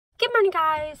Good morning,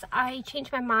 guys. I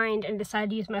changed my mind and decided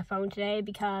to use my phone today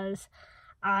because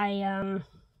I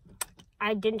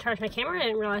didn't charge my camera. I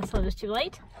didn't realize until it was too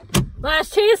late.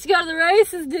 Last chance to go to the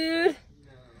races, dude.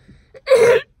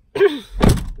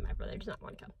 My brother does not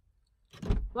want to come.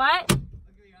 What?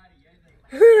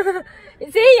 See,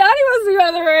 Yanni wants to go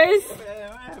to the race.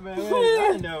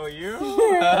 I know you.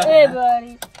 Hey,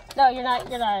 buddy. No, you're not.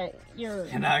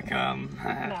 Can I come?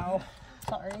 No.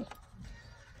 Sorry.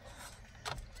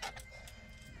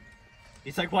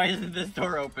 He's like, why isn't this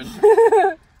door open?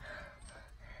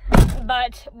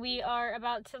 But we are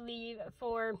about to leave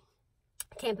for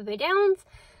Tampa Bay Downs.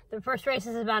 The first race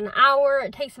is about an hour.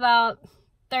 It takes about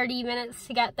 30 minutes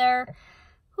to get there.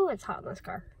 Ooh, it's hot in this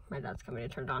car. My dad's coming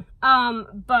to turn it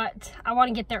on. But I want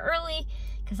to get there early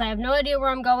because I have no idea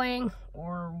where I'm going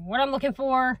or what I'm looking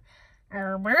for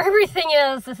or where everything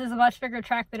is. This is a much bigger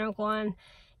track than Oak Lawn,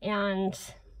 and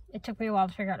it took me a while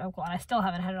to figure out Oak Lawn. I still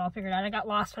haven't had it all figured out. I got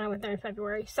lost when I went there in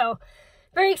February. So,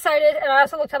 very excited. And I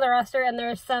also looked on the roster, and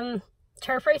there's some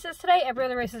turf races today. Every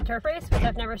other race is a turf race, which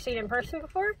I've never seen in person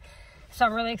before. So,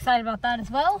 I'm really excited about that as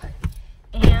well.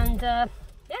 And, yeah,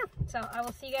 so I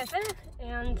will see you guys there.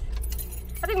 And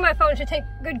I think my phone should take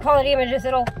good quality images.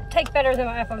 It'll take better than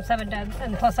my iPhone 7 did.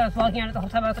 And plus, I was vlogging on it the whole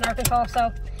time I was in Arkansas.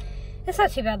 So, it's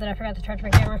not too bad that I forgot to charge my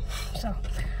camera. So,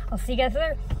 I'll see you guys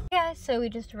there. Guys, so we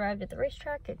just arrived at the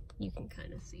racetrack. You can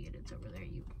kind of see it. It's over there.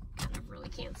 You kind of really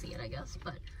can't see it, I guess.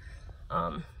 But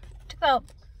took about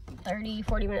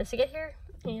 30-40 minutes to get here,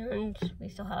 and we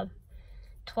still have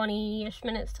 20-ish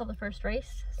minutes till the first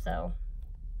race. So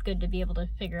good to be able to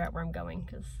figure out where I'm going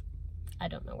because I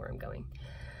don't know where I'm going.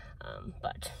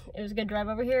 But it was a good drive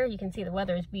over here. You can see the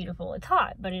weather is beautiful. It's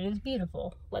hot, but it is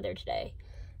beautiful weather today,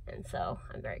 and so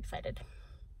I'm very excited.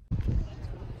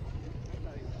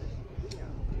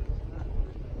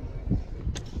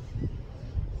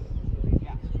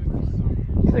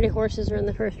 How many horses are in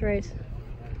the first race?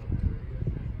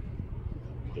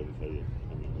 Doesn't tell you.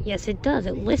 Yes, it does.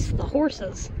 It lists the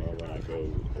horses. Well, when I go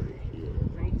here,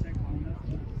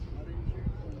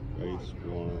 race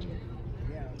 1,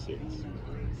 6.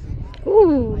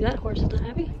 Ooh, that horse is not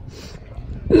happy.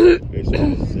 Race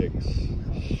 1,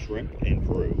 6. Shrimp and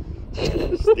Brew.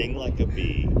 Sting Like a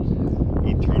Bee.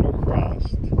 Eternal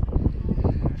Crossed.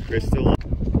 Crystal.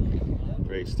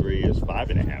 Race 3 is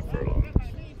 5.5 furlongs.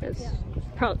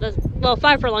 Well,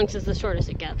 5 furlongs is the shortest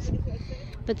it gets.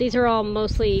 But these are all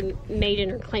mostly maiden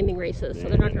or claiming races, so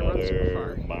they're not going to run super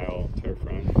far. Mile turf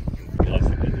run. Less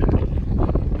than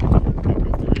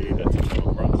 3, that's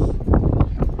Eternal Cross.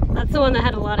 That's the one that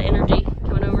had a lot of energy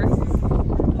coming over.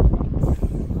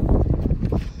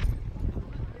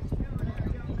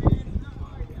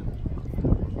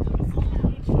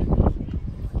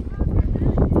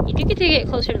 You do get to get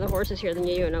closer to the horses here than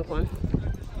you do in Oak Lawn.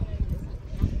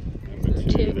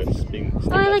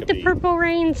 Oh, I like the purple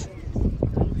reins.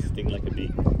 Sting Like a Bee.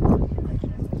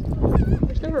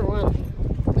 Where's number 1?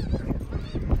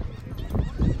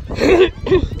 I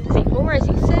see 4, I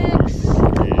see 6. Is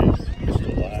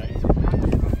Crystal Eye.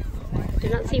 Do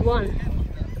not see 1.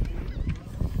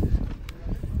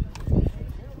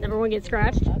 Number 1 gets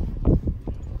scratched.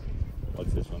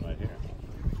 What's this one right here?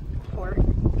 4.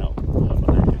 No, one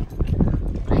behind you.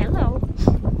 Hello.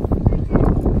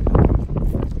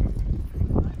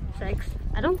 6.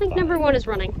 I don't think number 1 is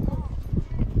running.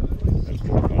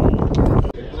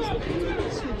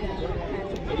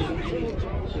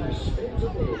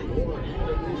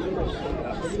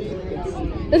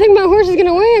 I think my horse is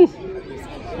gonna win.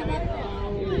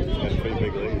 That's pretty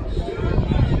big legs.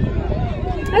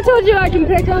 I told you I can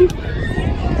pick him.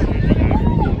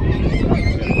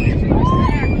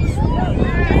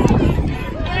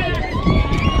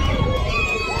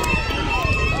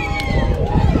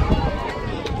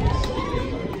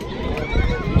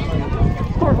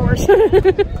 Poor horse.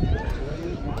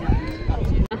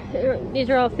 These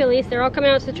are all fillies. They're all coming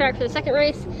out to the track for the second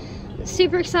race.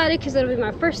 Super excited because it'll be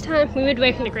my first time. We moved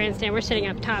away from the grandstand. We're sitting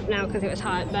up top now because it was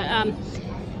hot. But I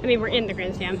mean, we're in the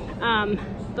grandstand.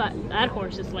 But that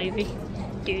horse is lazy.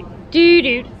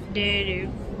 Dude.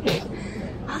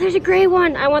 Oh, there's a gray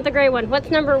one. I want the gray one.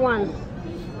 What's number 1?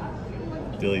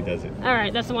 Dilly does it. All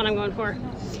right, that's the one I'm going for.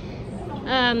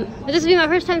 But this will be my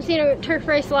first time seeing a turf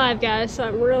race live, guys. So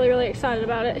I'm really, really excited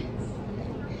about it.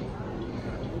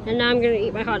 And now I'm gonna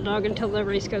eat my hot dog until the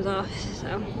race goes off.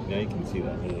 So. Yeah, you can see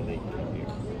that little lake right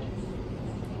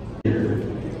here.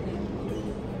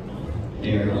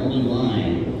 They're all in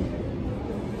line.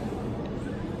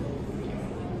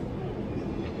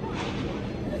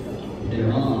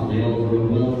 They're off. They all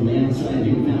broke well from the outside.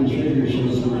 Newfound Treasure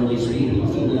shows some early speed.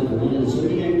 Hustled up one of the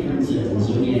Zodiac Princess. And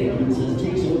Zodiac Princess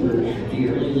takes over the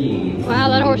early Wow,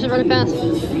 that horse is running fast. Hey,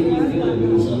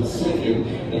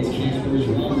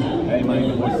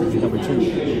 Mike, what's number 2?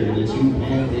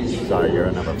 Sorry, you're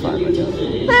a number 5 right now.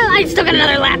 Well, I still got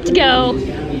another lap to go.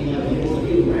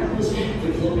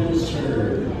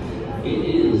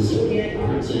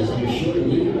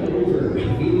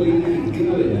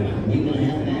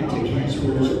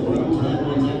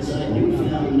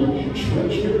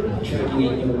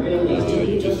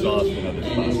 Too soft for another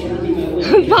spot.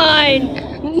 Fine.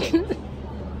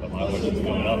 But my horse is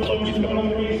coming up. Look, he's coming up.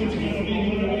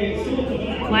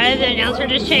 Why did the announcer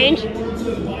just change?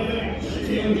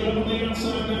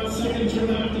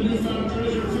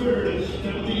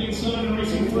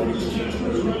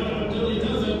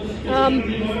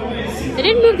 They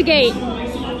didn't move the gate.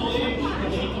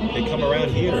 They come around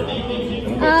here.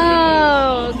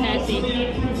 Oh, okay, I see.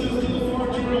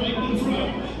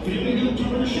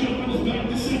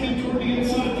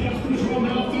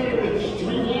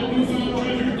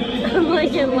 I'm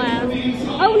like in last.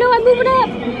 Oh no, I'm moving up.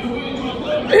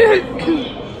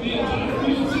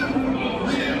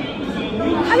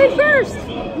 I'm in first.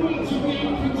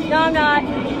 No, I'm not.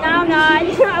 No, I'm not.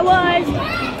 I was.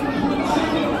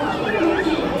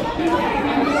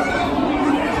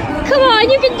 Come on,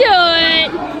 you can do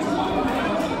it.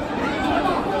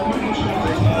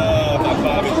 My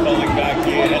 5 is falling back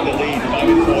here. Had the lead. 5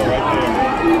 and 4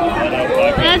 right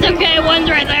there. That's okay. One's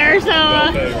right there, so.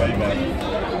 Right back.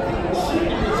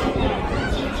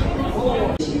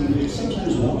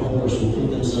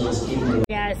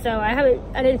 Yeah, so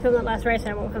I didn't film that last race, and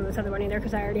I won't film this other one either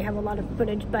because I already have a lot of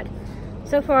footage, but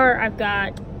so far I've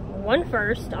got 1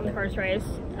 first on the first race,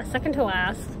 a second to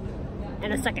last,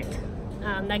 and a second.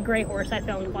 That gray horse I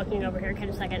filmed walking over here catch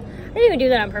a second. I didn't even do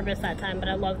that on purpose that time, but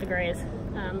I love the grays.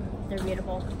 They're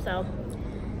beautiful. So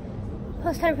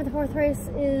post time for the 4th race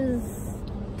is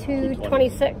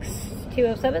 2:26,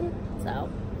 2:07. So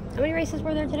how many races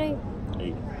were there today?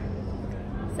 8.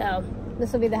 So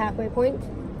this will be the halfway point,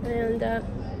 and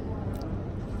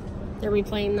they're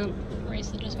replaying the race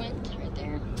that just went right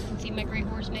there. You can see my gray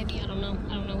horse maybe. I don't know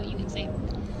what you can see,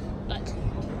 but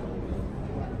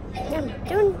yeah,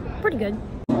 doing pretty good.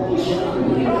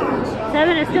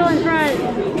 7 is still in front.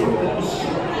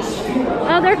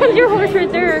 Oh, there comes your horse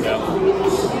right there. Yeah.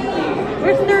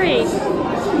 Where's 3?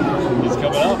 He's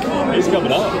coming up. He's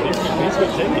coming up. He's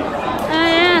going to take it. Oh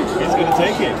yeah. He's going to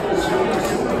take it.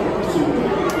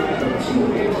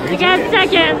 I got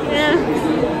second. Yeah.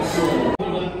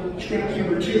 Scratch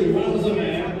number 2, Miles the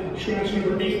Man. Scratch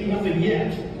number 8, nothing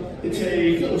yet. It's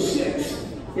a 06.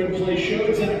 When play show,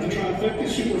 it's at the trifecta,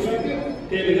 super effective.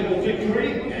 David double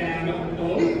victory, and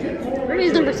pit 4. Where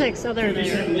is number 6? Oh, there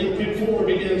they are. Late pit 4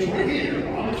 begins right here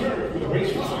on the turf with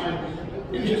race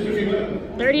 5 in just a few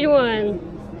minutes. 30-1.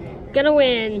 Gonna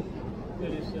win.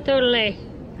 Totally.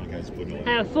 That guy's putting on.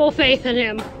 I have full faith in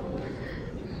him.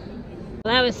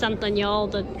 Well, that was something, y'all.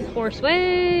 The horse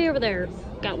way over there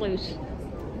got loose.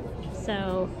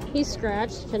 So he's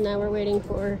scratched, and now we're waiting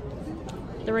for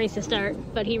the race to start.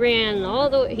 But he ran all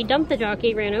the way, he dumped the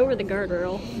jockey, ran over the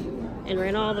guardrail, and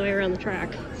ran all the way around the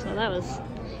track. So that was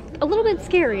a little bit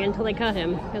scary until they cut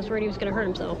him. I was worried he was going to hurt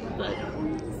himself, but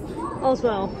all's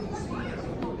well.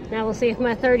 Now we'll see if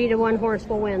my 30-1 horse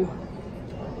will win.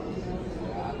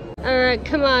 Alright,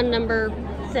 come on, number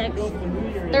 6.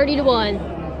 30-1.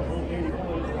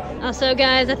 Also,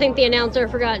 guys, I think the announcer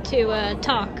forgot to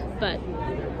talk, but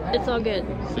it's all good.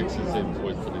 6 is in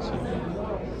 4th position.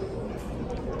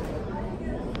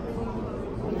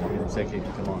 Second,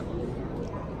 come on.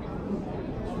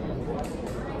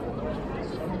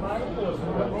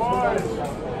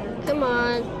 Come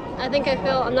on. I think I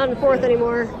feel I'm not in 4th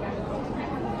anymore.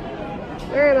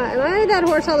 Where am I? Am I that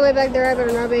horse all the way back there? I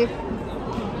better not be.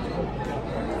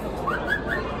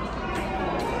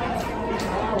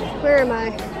 Where am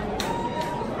I?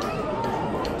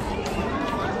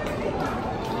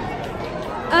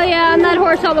 Oh yeah, I'm that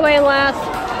horse all the way in last.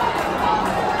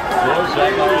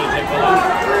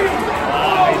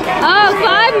 Oh,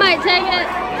 5 might take it.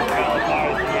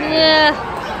 Yeah.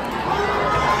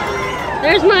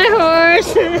 There's my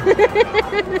horse.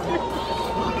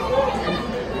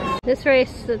 This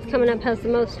race that's coming up has the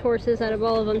most horses out of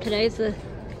all of them today. It's the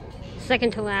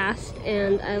second to last,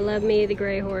 and I love me the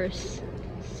gray horse.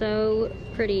 So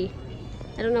pretty.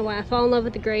 I don't know why I fall in love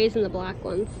with the grays and the black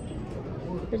ones.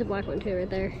 There's a black one too right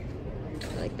there.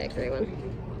 I like that gray one.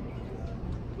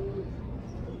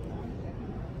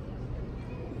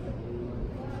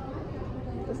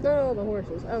 It's not all the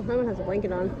horses. Oh, that one has a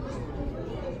blanket on.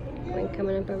 Blanket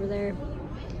coming up over there.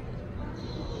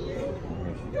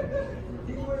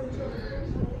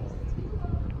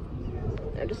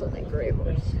 I just love that gray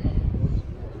horse.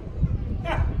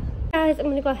 guys, I'm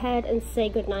gonna go ahead and say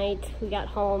goodnight. We got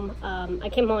home. I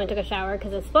came home and took a shower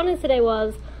because as fun as today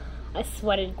was, I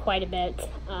sweated quite a bit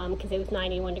because it was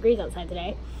 91 degrees outside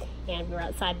today, and we were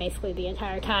outside basically the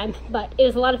entire time. But it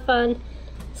was a lot of fun.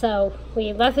 So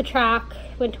we left the track,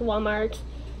 went to Walmart,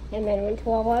 and then went to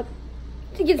Walmart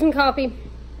to get some coffee.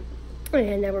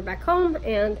 And now we're back home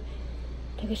and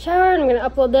took a shower, and I'm gonna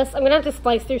upload this. I'm gonna have to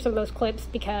splice through some of those clips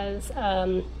because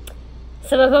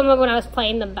some of them, when I was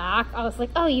playing them back, I was like,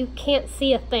 oh, you can't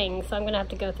see a thing, so I'm gonna have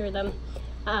to go through them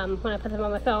when I put them on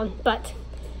my phone. But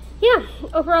yeah,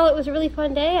 overall it was a really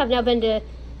fun day. I've now been to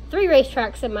 3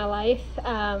 racetracks in my life,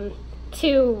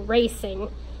 2 racing.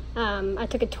 I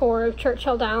took a tour of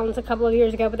Churchill Downs a couple of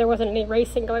years ago, but there wasn't any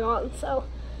racing going on, so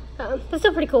but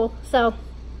still pretty cool. So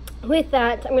with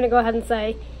that, I'm gonna go ahead and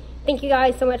say thank you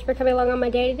guys so much for coming along on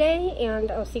my day today, and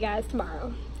I'll see you guys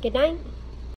tomorrow. Good night.